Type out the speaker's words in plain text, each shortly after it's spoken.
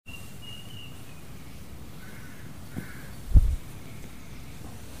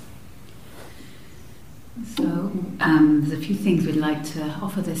So there's a few things we'd like to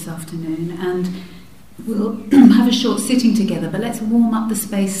offer this afternoon, and we'll have a short sitting together, but let's warm up the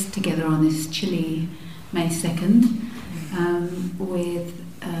space together on this chilly May 2nd with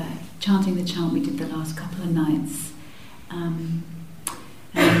chanting the chant we did the last couple of nights, and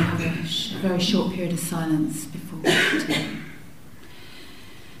we'll have a very short period of silence before we continue.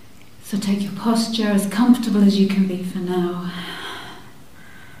 So take your posture as comfortable as you can be for now,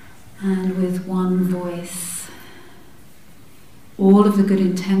 and with one voice, all of the good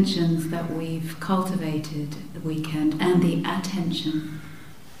intentions that we've cultivated the weekend, and the attention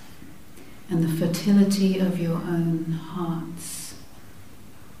and the fertility of your own hearts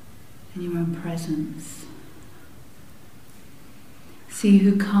and your own presence. See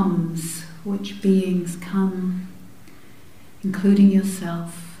who comes, which beings come, including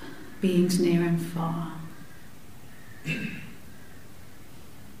yourself, beings near and far.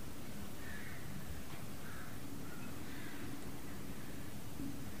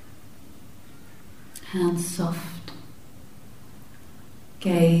 Hands soft,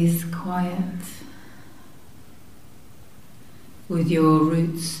 gaze quiet, with your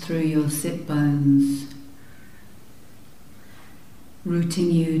roots through your sit bones,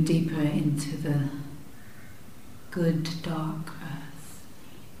 rooting you deeper into the good dark earth.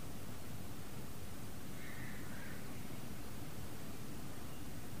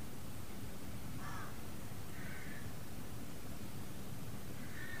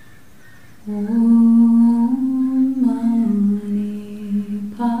 Om Mani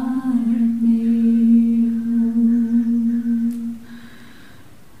Padme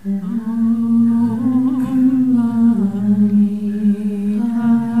Hum. Om Mani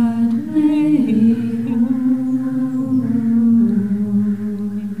Padme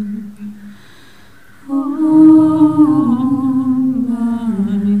Hum. Om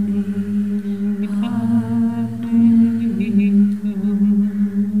Mani Padme Hum.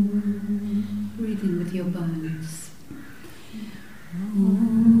 Breathe in with your bones.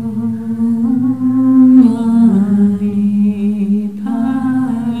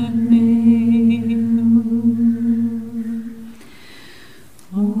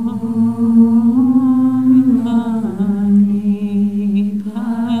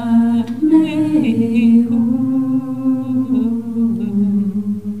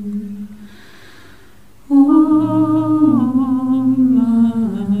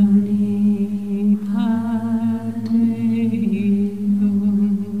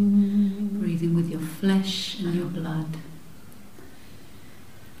 Breathing with your flesh and your blood.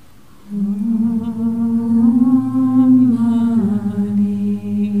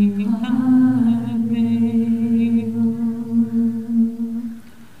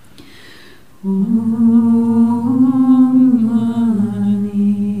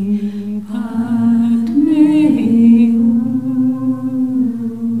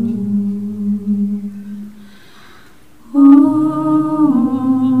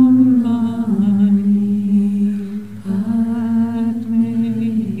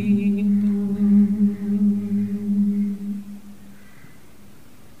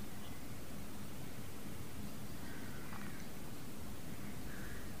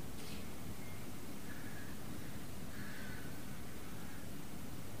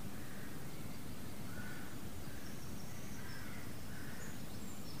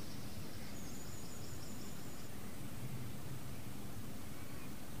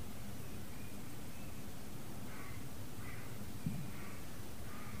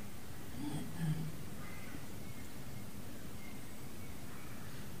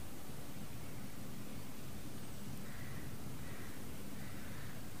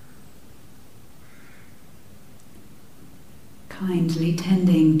 Kindly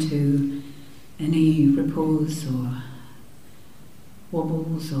tending to any ripples or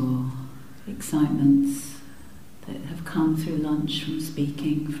wobbles or excitements that have come through lunch, from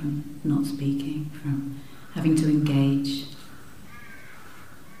speaking, from not speaking, from having to engage,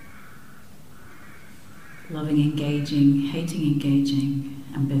 loving engaging, hating engaging,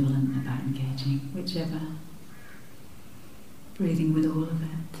 ambivalent about engaging, whichever. Breathing with all of it.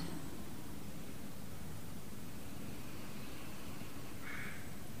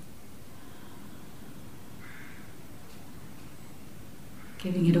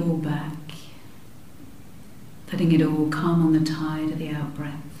 Giving it all back, letting it all come on the tide of the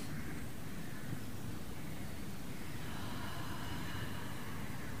out-breath.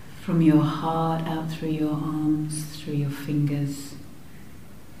 From your heart out through your arms, through your fingers,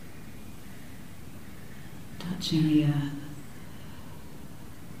 touching the earth.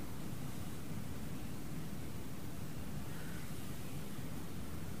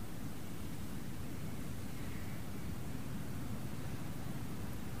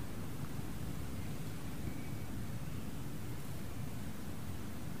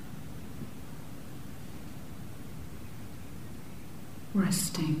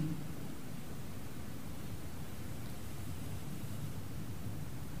 resting.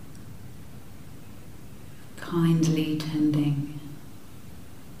 Kindly tending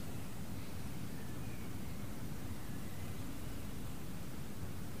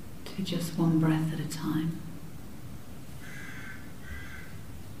to just one breath at a time.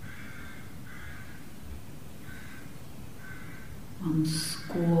 One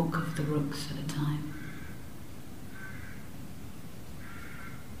squawk of the rooks at a time.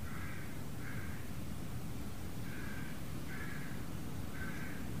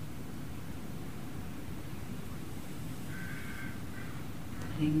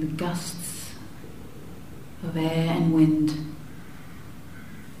 Letting the gusts of air and wind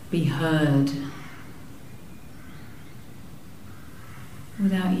be heard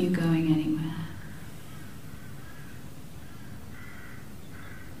without you going anywhere.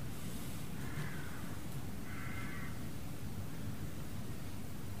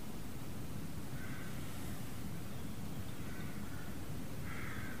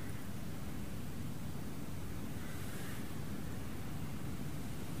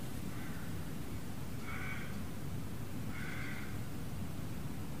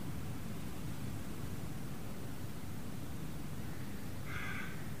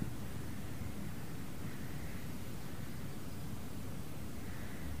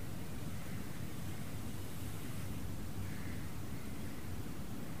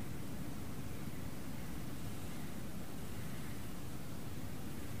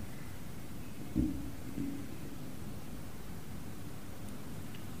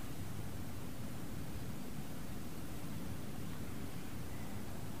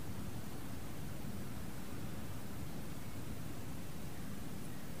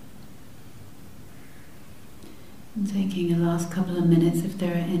 And taking a last couple of minutes, if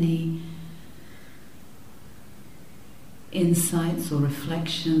there are any insights or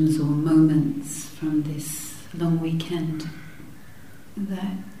reflections or moments from this long weekend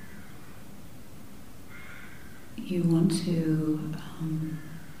that you want to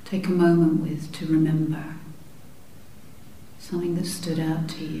take a moment with to remember, something that stood out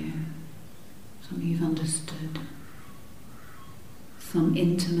to you, something you've understood, some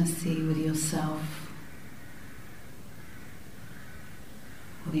intimacy with yourself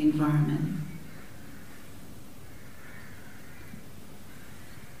or the environment.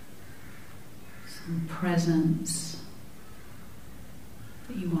 Some presence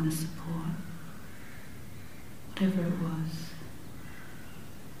that you want to support, whatever it was.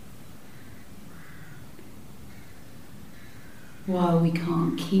 While we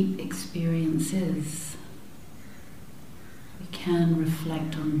can't keep experiences, we can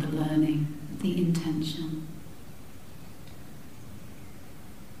reflect on the learning, the intention.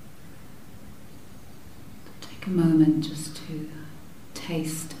 Take a moment just to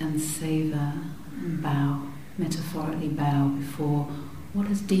taste and savor and bow, metaphorically bow before what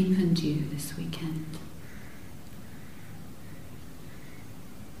has deepened you this weekend.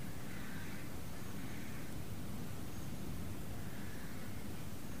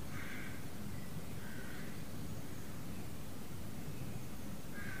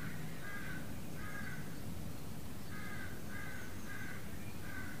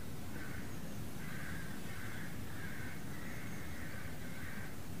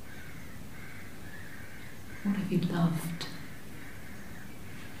 What have you loved?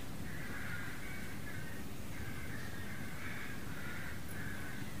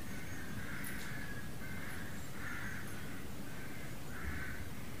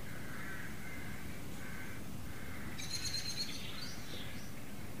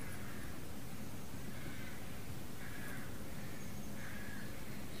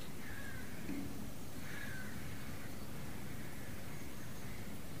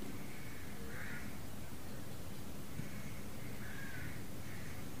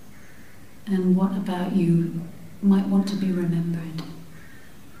 And what about you might want to be remembered,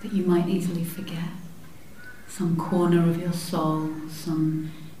 that you might easily forget? Some corner of your soul,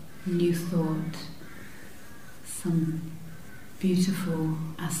 some new thought, some beautiful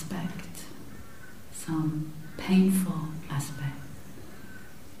aspect, some painful aspect.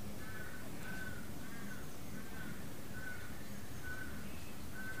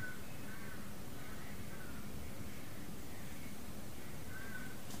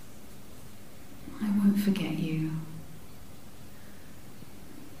 Forget you.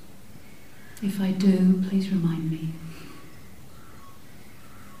 If I do, please remind me.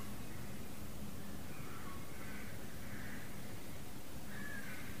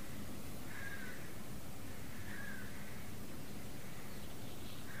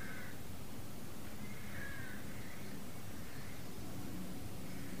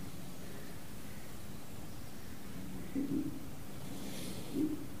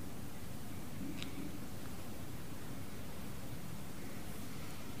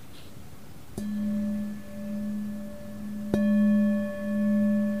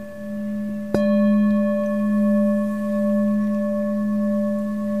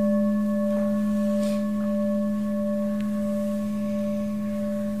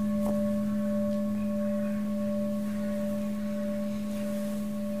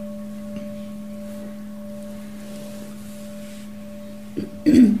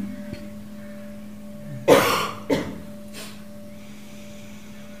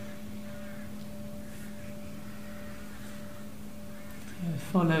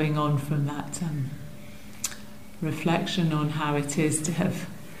 Following on from that reflection on how it is to have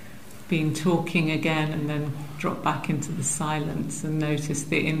been talking again and then drop back into the silence and notice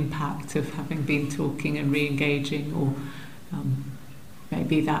the impact of having been talking and re-engaging, or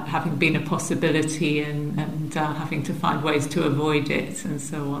maybe that having been a possibility and having to find ways to avoid it and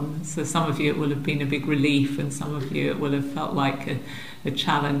so on. So some of you it will have been a big relief, and some of you it will have felt like a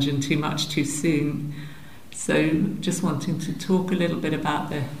challenge and too much too soon. So just wanting to talk a little bit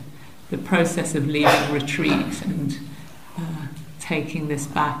about the process of leaving retreat and taking this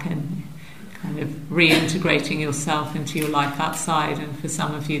back and kind of reintegrating yourself into your life outside. And for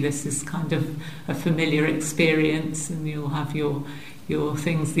some of you this is kind of a familiar experience, and you'll have your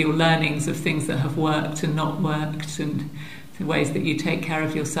things, your learnings of things that have worked and not worked, and the ways that you take care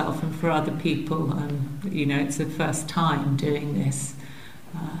of yourself. And for other people, it's the first time doing this.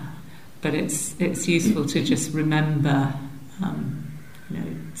 But it's useful to just remember,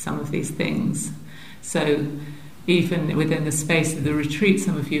 some of these things. So even within the space of the retreat,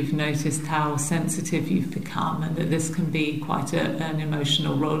 some of you have noticed how sensitive you've become, and that this can be quite an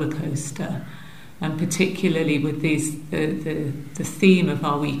emotional roller coaster. And particularly with the theme of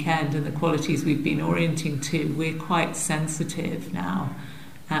our weekend and the qualities we've been orienting to, we're quite sensitive now,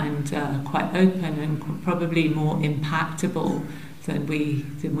 and quite open, and probably more impactable than we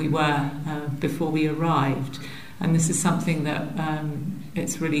were before we arrived. And this is something that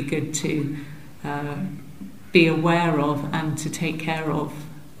it's really good to be aware of and to take care of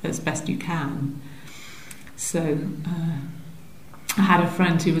as best you can. So I had a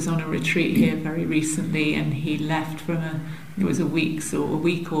friend who was on a retreat here very recently, and he left from it was a week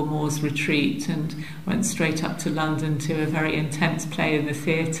or more's retreat, and went straight up to London to a very intense play in the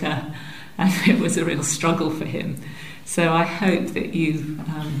theatre, and it was a real struggle for him. So I hope that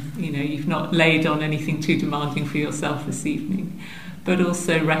you've not laid on anything too demanding for yourself this evening, but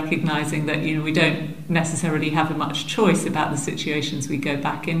also recognising that we don't necessarily have much choice about the situations we go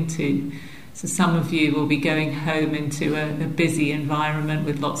back into. So some of you will be going home into a busy environment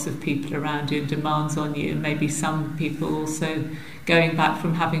with lots of people around you and demands on you, and maybe some people also going back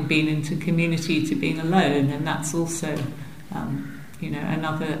from having been into community to being alone, and that's also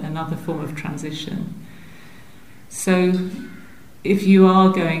another form of transition. So if you are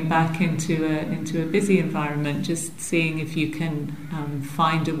going back into a busy environment, just seeing if you can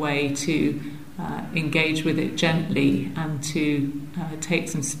find a way to engage with it gently and to take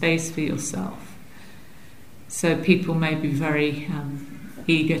some space for yourself. So people may be very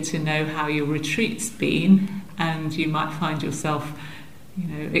eager to know how your retreat's been, and you might find yourself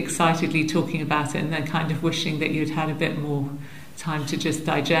excitedly talking about it, and then kind of wishing that you'd had a bit more time to just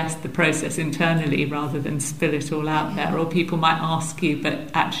digest the process internally rather than spill it all out there. Or people might ask you, but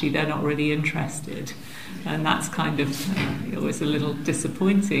actually they're not really interested, and that's kind of always a little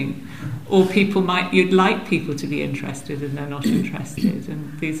disappointing. Or you'd like people to be interested and they're not interested,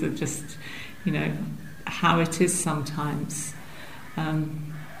 and these are just how it is sometimes.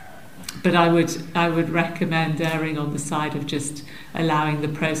 But I would recommend erring on the side of just allowing the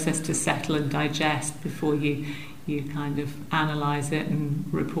process to settle and digest before you kind of analyse it and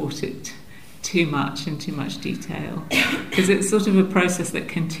report it too much in too much detail, because it's sort of a process that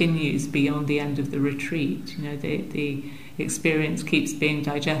continues beyond the end of the retreat. The experience keeps being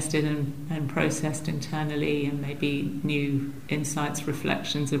digested and processed internally, and maybe new insights,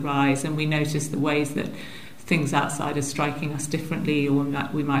 reflections arise, and we notice the ways that things outside are striking us differently, or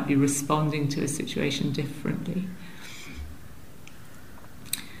we might be responding to a situation differently.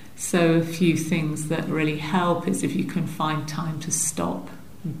 So a few things that really help is if you can find time to stop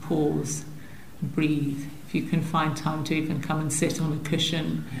and pause and breathe. If you can find time to even come and sit on a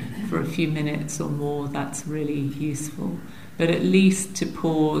cushion for a few minutes or more, that's really useful. But at least to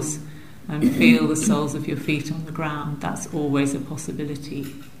pause and feel the soles of your feet on the ground, that's always a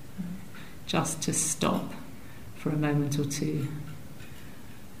possibility. Just to stop for a moment or two.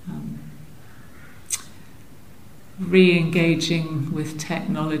 Re-engaging with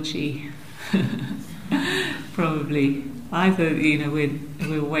technology. Probably either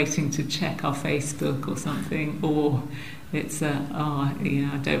we're waiting to check our Facebook or something, or it's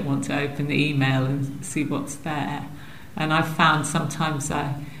I don't want to open the email and see what's there. And I've found sometimes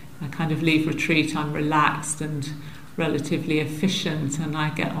I kind of leave retreat, I'm relaxed and relatively efficient, and I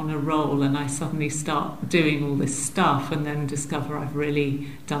get on a roll and I suddenly start doing all this stuff and then discover I've really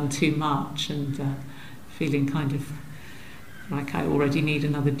done too much and feeling kind of like I already need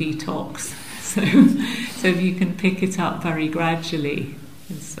another detox. So if you can pick it up very gradually,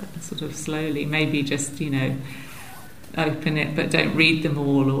 sort of slowly, maybe just, open it but don't read them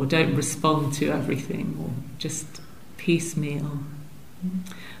all, or don't respond to everything, or just piecemeal.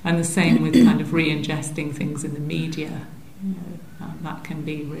 And the same with kind of re-ingesting things in the media. That can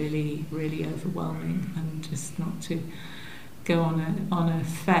be really, really overwhelming, and just not to go on a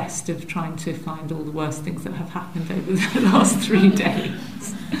fest of trying to find all the worst things that have happened over the last 3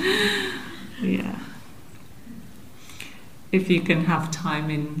 days. Yeah. If you can have time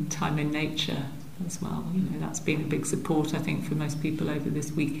in nature as well, that's been a big support, I think, for most people over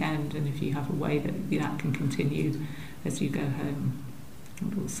this weekend. And if you have a way that can continue as you go home, I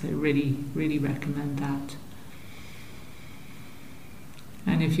would also really, really recommend that.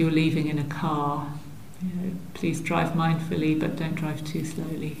 And if you're leaving in a car, please drive mindfully, but don't drive too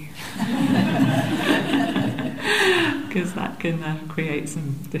slowly, because that can create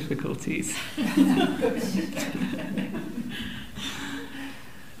some difficulties. Okay.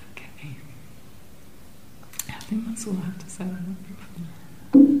 I think that's all I have to say on that.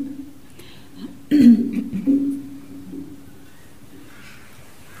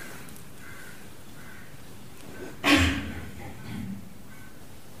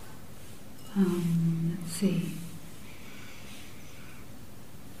 Let's see.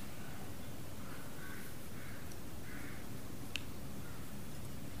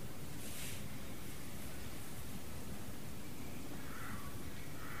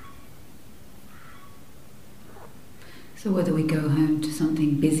 So whether we go home to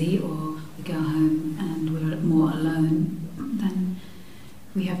something busy or we go home and we're more alone than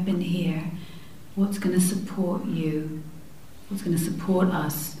we have been here, what's going to support you? What's going to support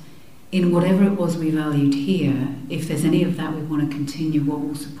us in whatever it was we valued here? If there's any of that we want to continue, what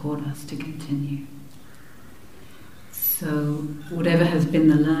will support us to continue? So whatever has been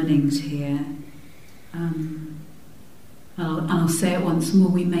the learnings here, I'll say it once more,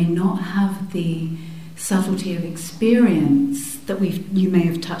 we may not have the subtlety of experience that you may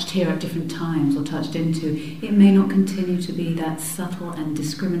have touched here at different times or touched into. It may not continue to be that subtle and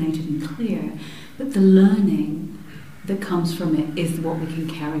discriminated and clear, but the learning that comes from it is what we can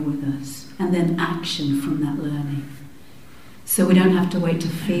carry with us, and then action from that learning. So we don't have to wait to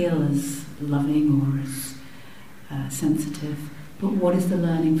feel as loving or as sensitive, but what is the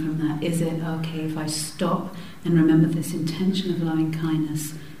learning from that? Is it, okay, if I stop and remember this intention of loving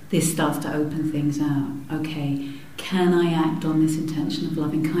kindness, this starts to open things out. Okay, can I act on this intention of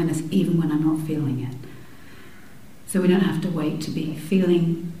loving kindness even when I'm not feeling it? So we don't have to wait to be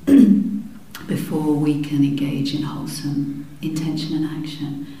feeling before we can engage in wholesome intention and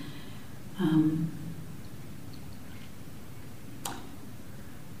action.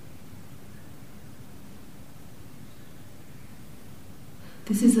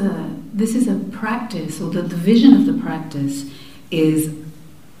 This is a practice, or the vision of the practice is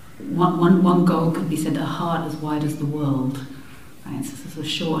one goal could be said, a heart as wide as the world. Right? It's a sort of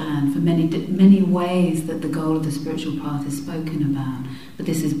shorthand for many ways that the goal of the spiritual path is spoken about. But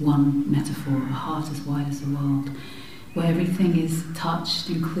this is one metaphor, a heart as wide as the world, where everything is touched,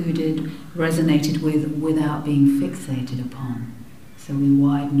 included, resonated with, without being fixated upon. So we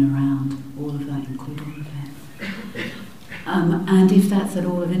widen around all of that, include all of it. And if that's at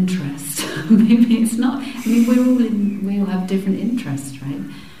all of interest, maybe it's not. I mean, we all have different interests, right?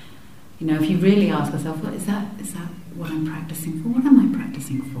 If you really ask yourself, well, is that what I'm practicing for? What am I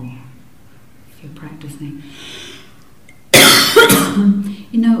practicing for? If you're practicing,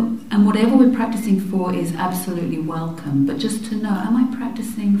 and whatever we're practicing for is absolutely welcome. But just to know, am I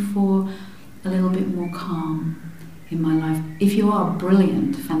practicing for a little bit more calm in my life? If you are,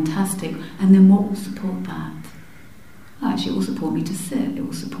 brilliant, fantastic. And then what will support that? Actually, it will support me to sit. It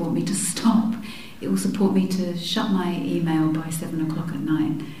will support me to stop. It will support me to shut my email by 7 o'clock at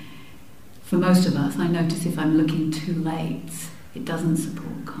night. For most of us, I notice if I'm looking too late, it doesn't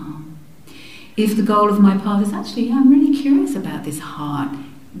support calm. If the goal of my path is actually, I'm really curious about this heart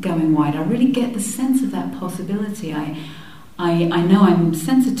going wide, I really get the sense of that possibility. I know I'm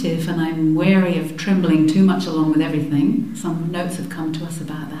sensitive and I'm wary of trembling too much along with everything. Some notes have come to us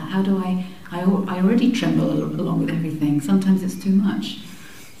about that. How do I already tremble along with everything. Sometimes it's too much.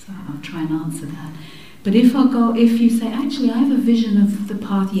 So I'll try and answer that. But if you say, actually, I have a vision of the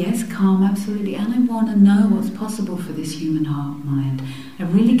path, yes, calm, absolutely, and I want to know what's possible for this human heart, mind, I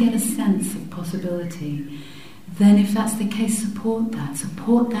really get a sense of possibility, then if that's the case, support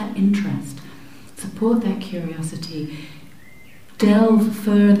that interest, support that curiosity, delve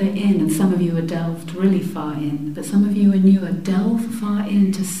further in, and some of you are delved really far in, but some of you are newer, delve far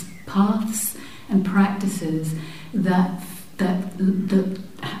into paths and practices that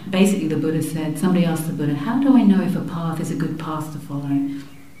basically the Buddha said, somebody asked the Buddha, how do I know if a path is a good path to follow?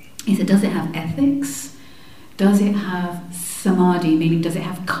 He said, does it have ethics? Does it have samadhi, meaning does it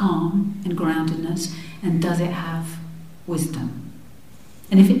have calm and groundedness? And does it have wisdom?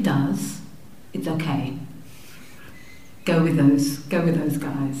 And if it does, it's okay. Go with those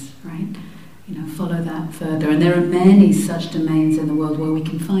guys, right? Follow that further. And there are many such domains in the world where we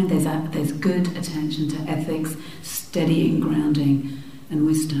can find there's good attention to ethics, steadying, grounding, and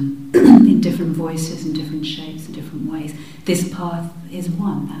wisdom in different voices, in different shapes, in different ways. This path is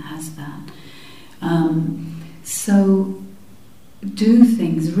one that has that. So do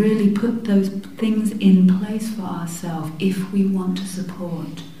things, really put those things in place for ourselves if we want to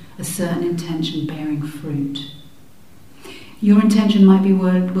support a certain intention bearing fruit. Your intention might be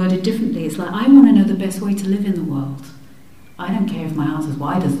worded differently. It's like, I want to know the best way to live in the world. I don't care if my house is as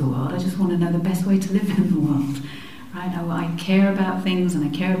wide as the world. I just want to know the best way to live in the world. Right? I care about things and I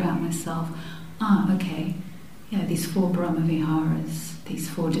care about myself. Okay. Yeah, these 4 Brahma Viharas, these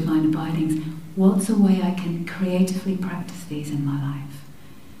 4 divine abidings. What's a way I can creatively practice these in my life?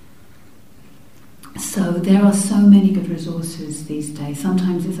 So there are so many good resources these days.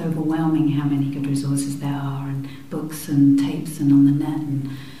 Sometimes it's overwhelming how many good resources there are, and books and tapes and on the net.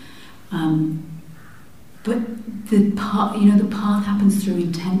 But the path happens through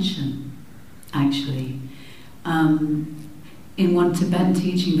intention. Actually, in one Tibetan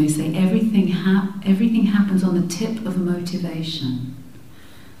teaching, they say everything happens on the tip of motivation.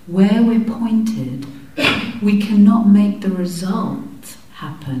 Where we're pointed, we cannot make the result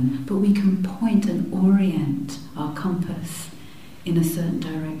happen, but we can point and orient our compass in a certain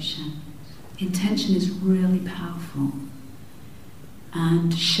direction. Intention is really powerful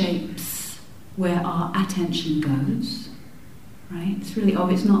and shapes where our attention goes. Right? It's really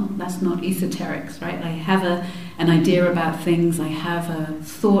obvious. That's not esoterics, right? I have an idea about things. I have a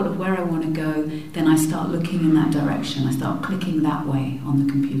thought of where I want to go. Then I start looking in that direction. I start clicking that way on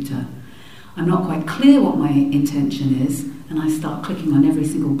the computer. I'm not quite clear what my intention is, and I start clicking on every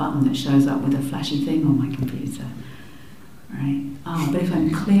single button that shows up with a flashy thing on my computer. Right? But if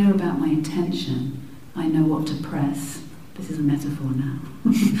I'm clear about my intention, I know what to press. This is a metaphor now.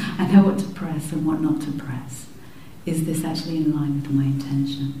 I know what to press and what not to press. Is this actually in line with my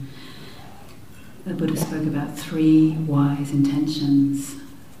intention? The Buddha spoke about 3 wise intentions,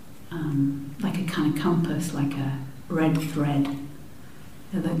 like a kind of compass, like a red thread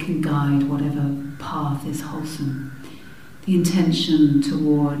that can guide whatever path is wholesome. The intention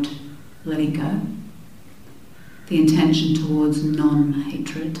toward letting go, the intention towards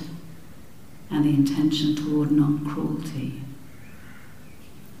non-hatred, and the intention toward non-cruelty.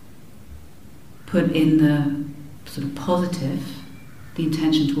 Put in the sort of positive, the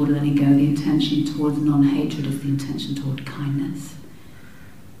intention toward letting go, the intention towards non-hatred is the intention toward kindness,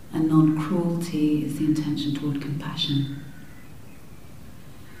 and non-cruelty is the intention toward compassion.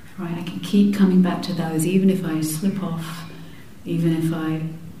 Right, I can keep coming back to those, even if I slip off, even if I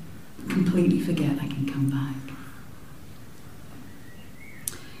completely forget, I can come back.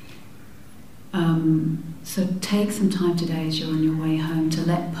 So take some time today as you're on your way home to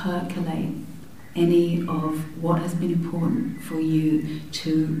let percolate any of what has been important for you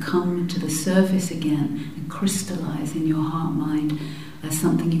to come to the surface again and crystallize in your heart-mind as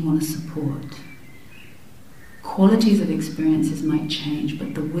something you want to support. Qualities of experiences might change,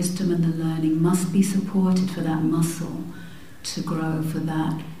 but the wisdom and the learning must be supported for that muscle to grow, for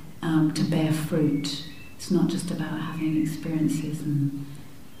that to bear fruit. It's not just about having experiences, and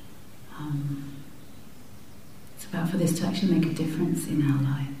it's about for this to actually make a difference in our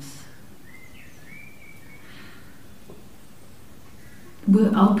lives.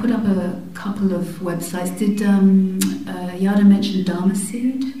 I'll put up a couple of websites. Did Yada mention Dharma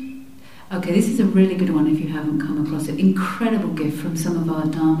Seed? Okay, this is a really good one if you haven't come across it. Incredible gift from some of our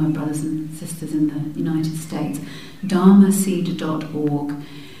Dharma brothers and sisters in the United States. dharmaseed.org,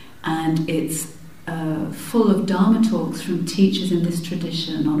 and it's full of Dharma talks from teachers in this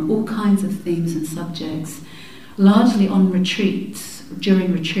tradition on all kinds of themes and subjects, largely on retreats,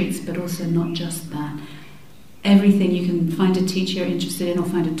 during retreats, but also not just that. Everything, you can find a teacher you're interested in or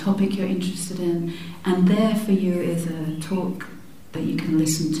find a topic you're interested in, and there for you is a talk that you can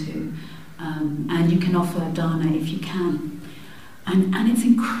listen to. and you can offer dana if you can. And it's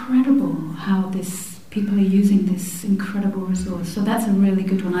incredible how people are using this incredible resource. So that's a really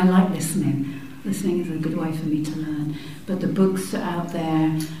good one. I like listening. Listening is a good way for me to learn. But the books are out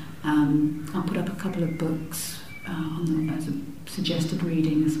there. I'll put up a couple of books as a suggested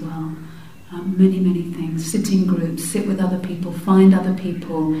reading as well. Many, many things. Sitting groups, sit with other people, find other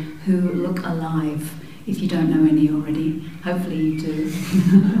people who look alive. If you don't know any already, hopefully you do.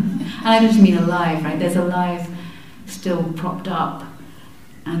 And I just mean alive, right? There's alive still propped up,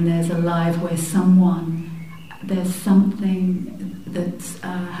 and there's alive where there's something that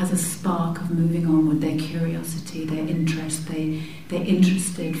has a spark of moving on with their curiosity, their interest. They're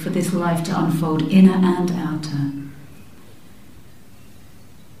interested for this life to unfold, inner and outer.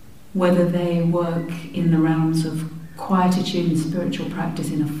 Whether they work in the realms of quietude and spiritual practice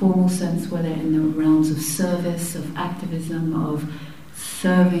in a formal sense, whether in the realms of service, of activism, of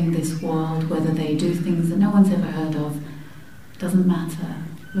serving this world, whether they do things that no one's ever heard of, doesn't matter.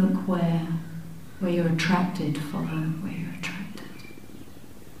 Look where you're attracted, follow where you're attracted.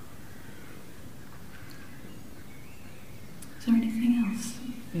 Is there anything else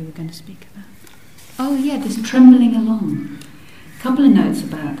we were going to speak about? Oh yeah, this trembling along. A couple of notes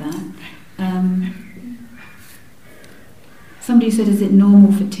about that. Somebody said, is it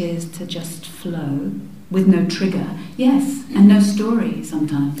normal for tears to just flow with no trigger? Yes, and no story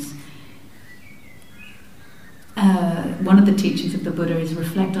sometimes. One of the teachings of the Buddha is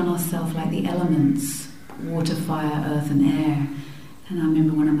reflect on ourselves like the elements, water, fire, earth and air. And I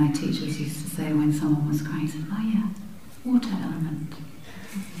remember one of my teachers used to say when someone was crying, he said, oh yeah, water element.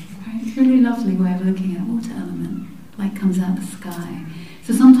 Right? It's a really lovely way of looking at water element. Light comes out of the sky.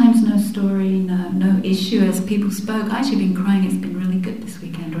 So sometimes no story, no issue. As people spoke, I've actually been crying, it's been really good this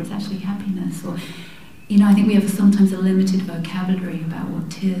weekend, or it's actually happiness. Or, I think we have sometimes a limited vocabulary about what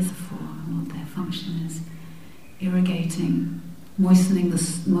tears are for and what their function is. Irrigating, moistening the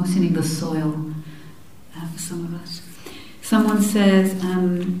soil for some of us. Someone says,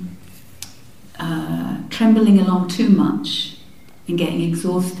 trembling along too much and getting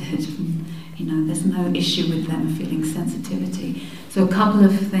exhausted. There's no issue with them feeling sensitivity. So a couple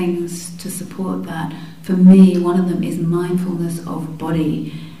of things to support that. For me, one of them is mindfulness of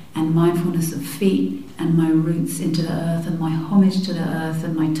body and mindfulness of feet and my roots into the earth and my homage to the earth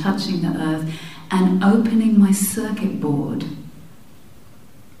and my touching the earth and opening my circuit board.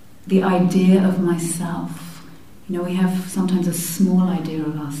 The idea of myself. We have sometimes a small idea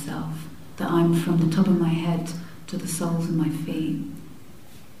of ourselves, that I'm from the top of my head to the soles of my feet.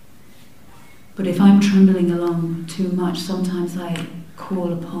 But if I'm trembling along too much, sometimes I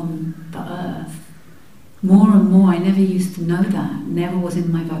call upon the earth. More and more, I never used to know that. Never was in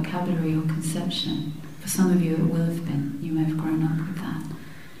my vocabulary or conception. For some of you it will have been. You may have grown up with that.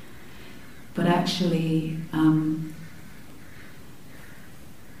 But actually,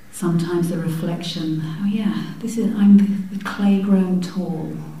 sometimes the reflection, oh yeah, I'm the clay grown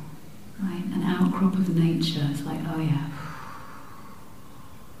tall, right? An outcrop of nature. It's like, oh yeah.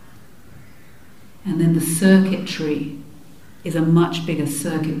 And then the circuitry is a much bigger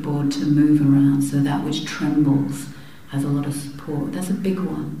circuit board to move around, so that which trembles has a lot of support. That's a big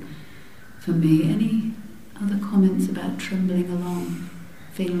one for me. Any other comments about trembling along,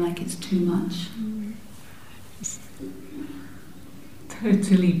 feeling like it's too much?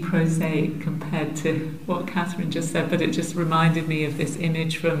 Totally prosaic compared to what Catherine just said, but it just reminded me of this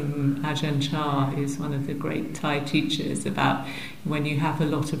image from Ajahn Chah, who's one of the great Thai teachers, about when you have a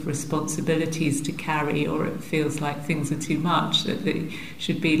lot of responsibilities to carry, or it feels like things are too much, that they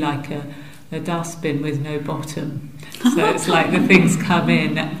should be like a dustbin with no bottom. So it's like the things come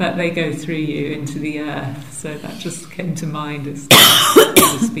in, but they go through you into the earth. So that just came to mind as you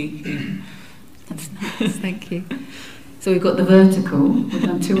were speaking. That's nice, thank you. So we've got the vertical, we've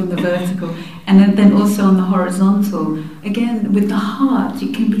done two on the vertical, and then also on the horizontal. Again, with the heart,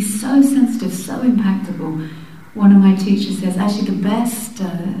 it can be so sensitive, so impactable. One of my teachers says, actually the best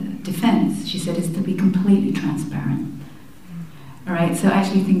defense, she said, is to be completely transparent. All right, so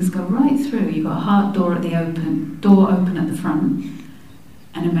actually things go right through. You've got a heart door at door open at the front,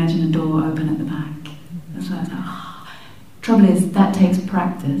 and imagine a door open at the back. That's why I was like, Trouble is, that takes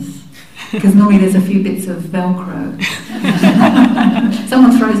practice. Because normally there's a few bits of Velcro.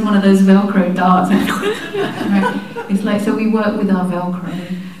 Someone throws one of those Velcro darts. Right? It's like, so we work with our Velcro,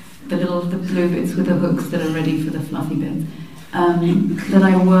 the blue bits with the hooks that are ready for the fluffy bits. That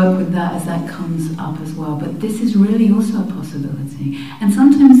I work with that as that comes up as well. But this is really also a possibility. And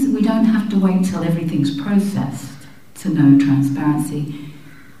sometimes we don't have to wait till everything's processed to know transparency.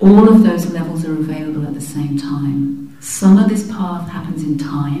 All of those levels are available at the same time. Some of this path happens in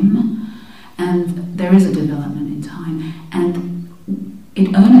time, And there is a development in time, and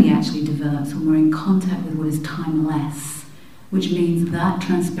it only actually develops when we're in contact with what is timeless, which means that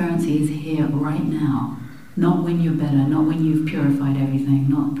transparency is here right now, not when you're better, not when you've purified everything,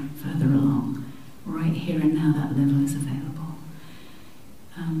 not further along. Right here and now, that level is available.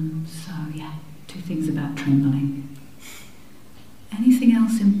 So yeah, 2 things about trembling. Anything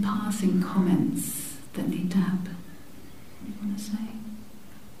else in passing comments that need to happen? You want to say?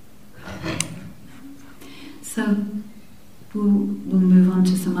 So we'll move on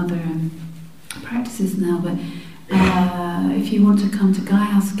to some other practices now, but if you want to come to Gaia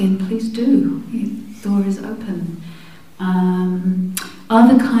House again, please do. The door is open.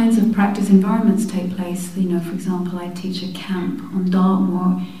 Other kinds of practice environments take place. For example, I teach a camp on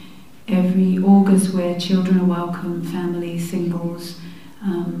Dartmoor every August where children are welcome, families, singles,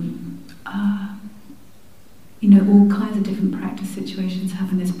 all kinds of different practice situations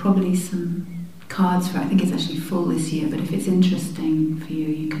happen. There's probably some cards for it. I think it's actually full this year, but if it's interesting for you,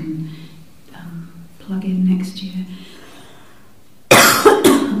 you can plug in next year.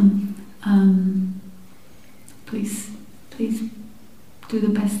 Please do the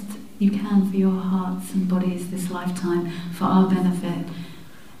best you can for your hearts and bodies this lifetime, for our benefit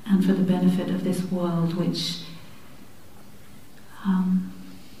and for the benefit of this world, which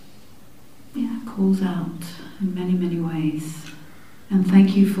calls out in many, many ways. And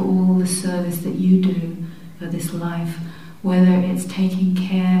thank you for all the service that you do for this life, whether it's taking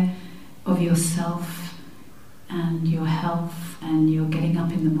care of yourself and your health and your getting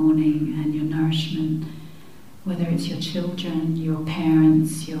up in the morning and your nourishment, whether it's your children, your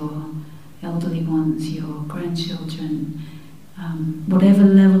parents, your elderly ones, your grandchildren, whatever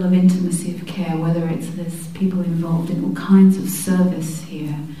level of intimacy of care, whether there's people involved in all kinds of service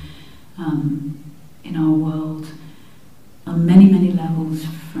here in our world, on many, many levels,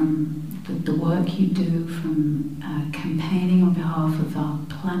 from the work you do, from campaigning on behalf of our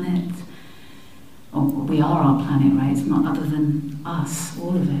planet. We are our planet, right? It's not other than us,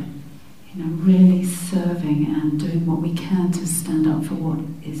 all of it. Really serving and doing what we can to stand up for what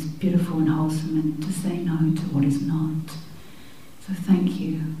is beautiful and wholesome and to say no to what is not. So thank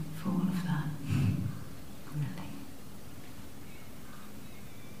you for all of that. Really.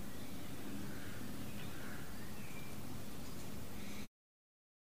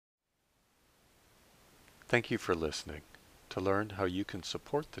 Thank you for listening. To learn how you can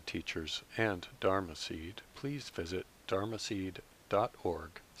support the teachers and Dharma Seed, please visit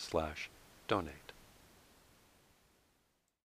dharmaseed.org/donate.